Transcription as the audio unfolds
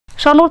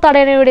ഷൊർണൂർ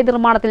തടയണയുടെ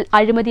നിർമ്മാണത്തിൽ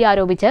അഴിമതി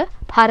ആരോപിച്ച്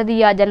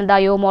ഭാരതീയ ജനതാ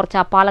യുവമോർച്ച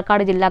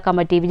പാലക്കാട് ജില്ലാ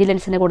കമ്മിറ്റി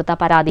വിജിലൻസിന് കൊടുത്ത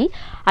പരാതി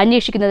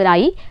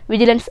അന്വേഷിക്കുന്നതിനായി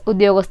വിജിലൻസ്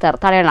ഉദ്യോഗസ്ഥർ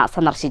തടയണ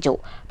സന്ദർശിച്ചു.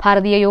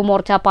 ഭാരതീയ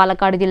യുവമോർച്ച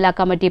പാലക്കാട് ജില്ലാ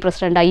കമ്മിറ്റി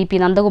പ്രസിഡന്റ് ഇ.പി.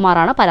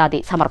 നന്ദകുമാറാണ് പരാതി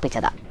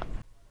സമർപ്പിച്ചത്.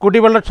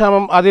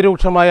 കുടിവെള്ളക്ഷാമം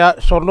അതിരൂക്ഷമായ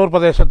ഷൊർണൂർ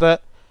പ്രദേശത്ത്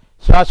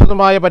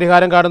ശാശ്വതമായ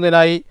പരിഹാരം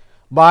കാണുന്നതിനായി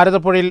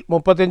ഭാരതപ്പുഴയിൽ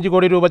 35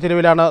 കോടി രൂപ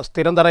ചെലവിലാണ്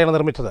സ്ഥിരം തടയണ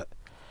നിർമ്മിച്ചത്.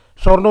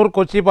 ഷൊർണൂർ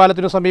കൊച്ചി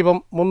പാലത്തിനു സമീപം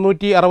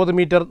 360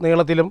 മീറ്റർ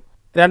നീളത്തിലും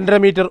 2.5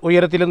 മീറ്റർ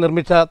ഉയരത്തിലും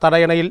നിർമ്മിച്ച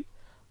തടയണയിൽ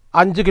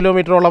 5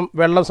 കിലോമീറ്ററോളം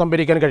വെള്ളം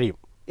സംഭരിക്കാൻ കഴിയും.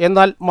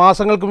 എന്നാൽ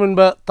മാസങ്ങൾക്ക്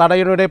മുൻപ്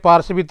തടയണയുടെ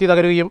പാർശ്വഭിത്തി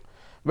തകരുകയും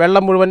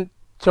വെള്ളം മുഴുവൻ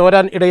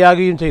ചോരാൻ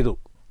ഇടയാകുകയും ചെയ്തു.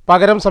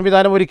 പകരം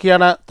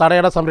സംവിധാനമൊരുക്കിയാണ്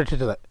തടയണ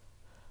സംരക്ഷിച്ചത്.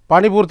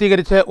 പണി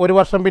പൂർത്തീകരിച്ച് 1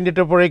 വർഷം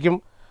പിന്നിട്ടപ്പോഴേക്കും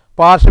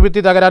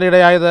പാർശ്വഭിത്തി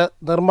തകരാനിടയായത്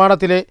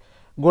നിർമ്മാണത്തിലെ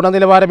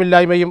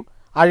ഗുണനിലവാരമില്ലായ്മയും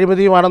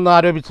അഴിമതിയുമാണെന്ന്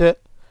ആരോപിച്ച്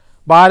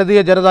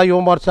ഭാരതീയ ജനതാ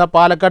യുവമോർച്ച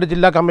പാലക്കാട്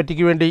ജില്ലാ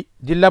കമ്മിറ്റിക്ക് വേണ്ടി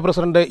ജില്ലാ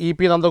പ്രസിഡന്റ്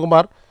ഇ.പി.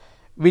 നന്ദകുമാർ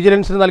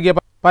വിജിലൻസിന് നൽകിയ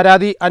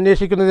പരാതി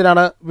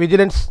അന്വേഷിക്കുന്നതിനാണ്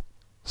vigilance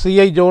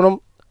CI ജോണും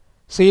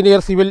senior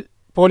civil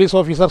police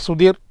officer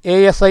Sudheer,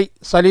 ASI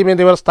Saleem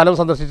എന്നിവർ സ്ഥലം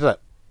സന്ദർശിച്ചത്.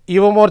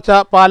 യുവമോർച്ച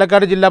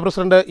പാലക്കാട് ജില്ലാ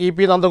പ്രസിഡന്റ്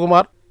ഇ.പി.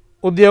 നന്ദകുമാർ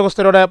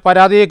ഉദ്യോഗസ്ഥരോട്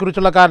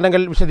പരാതിയെക്കുറിച്ചുള്ള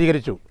കാരണങ്ങൾ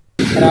വിശദീകരിച്ചു.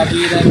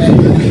 പരാതിയുടെ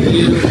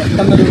വലിയൊരു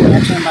പെട്ടെന്നൊരു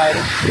ആക്ഷൻ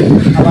ഉണ്ടായിരുന്നു.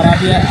 ആ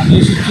പരാതിയെ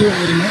അന്വേഷിച്ചു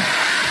വരുന്നു.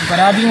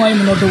 പരാതിയുമായി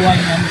മുന്നോട്ട് പോകാൻ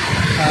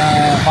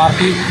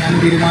പാർട്ടി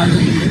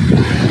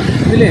തീരുമാനിച്ചിട്ടുണ്ട്.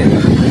 ഇതിൽ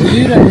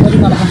വലിയൊരു അഴിമതി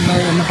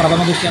നടക്കുന്നത് എന്ന്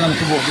പ്രഥമ ദൃഷ്ടിയ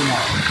നമുക്ക്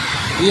ബോധ്യമാണ്.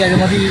 ഈ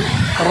അഴിമതി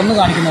തുറന്നു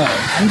കാണിക്കുന്നവർ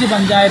 5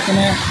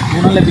 പഞ്ചായത്തിന്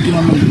ഗുണം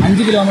ലഭിക്കുമെന്നും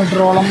 5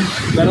 കിലോമീറ്ററോളം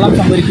വെള്ളം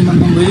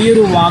സംഭരിക്കുമെന്നും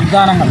വലിയൊരു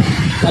വാഗ്ദാനങ്ങൾ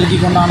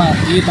നൽകിക്കൊണ്ടാണ്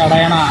ഈ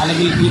തടയണ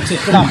അല്ലെങ്കിൽ ഈ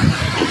ചെക്ക് ഡാം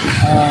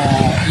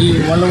ഈ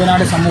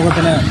വള്ളുവനാട്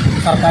സമൂഹത്തിന്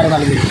സർക്കാർ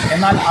നൽകിയത്.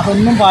 എന്നാൽ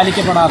അതൊന്നും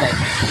പാലിക്കപ്പെടാതെ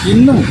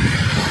ഇന്നും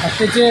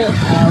പ്രത്യേകിച്ച്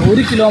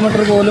 1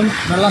 കിലോമീറ്റർ പോലും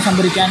വെള്ളം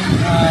സംഭരിക്കാൻ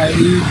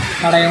ഈ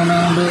തടയണ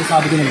കൊണ്ട്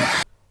സാധിക്കുന്നില്ല.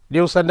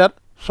 News centre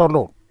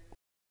Shoranur.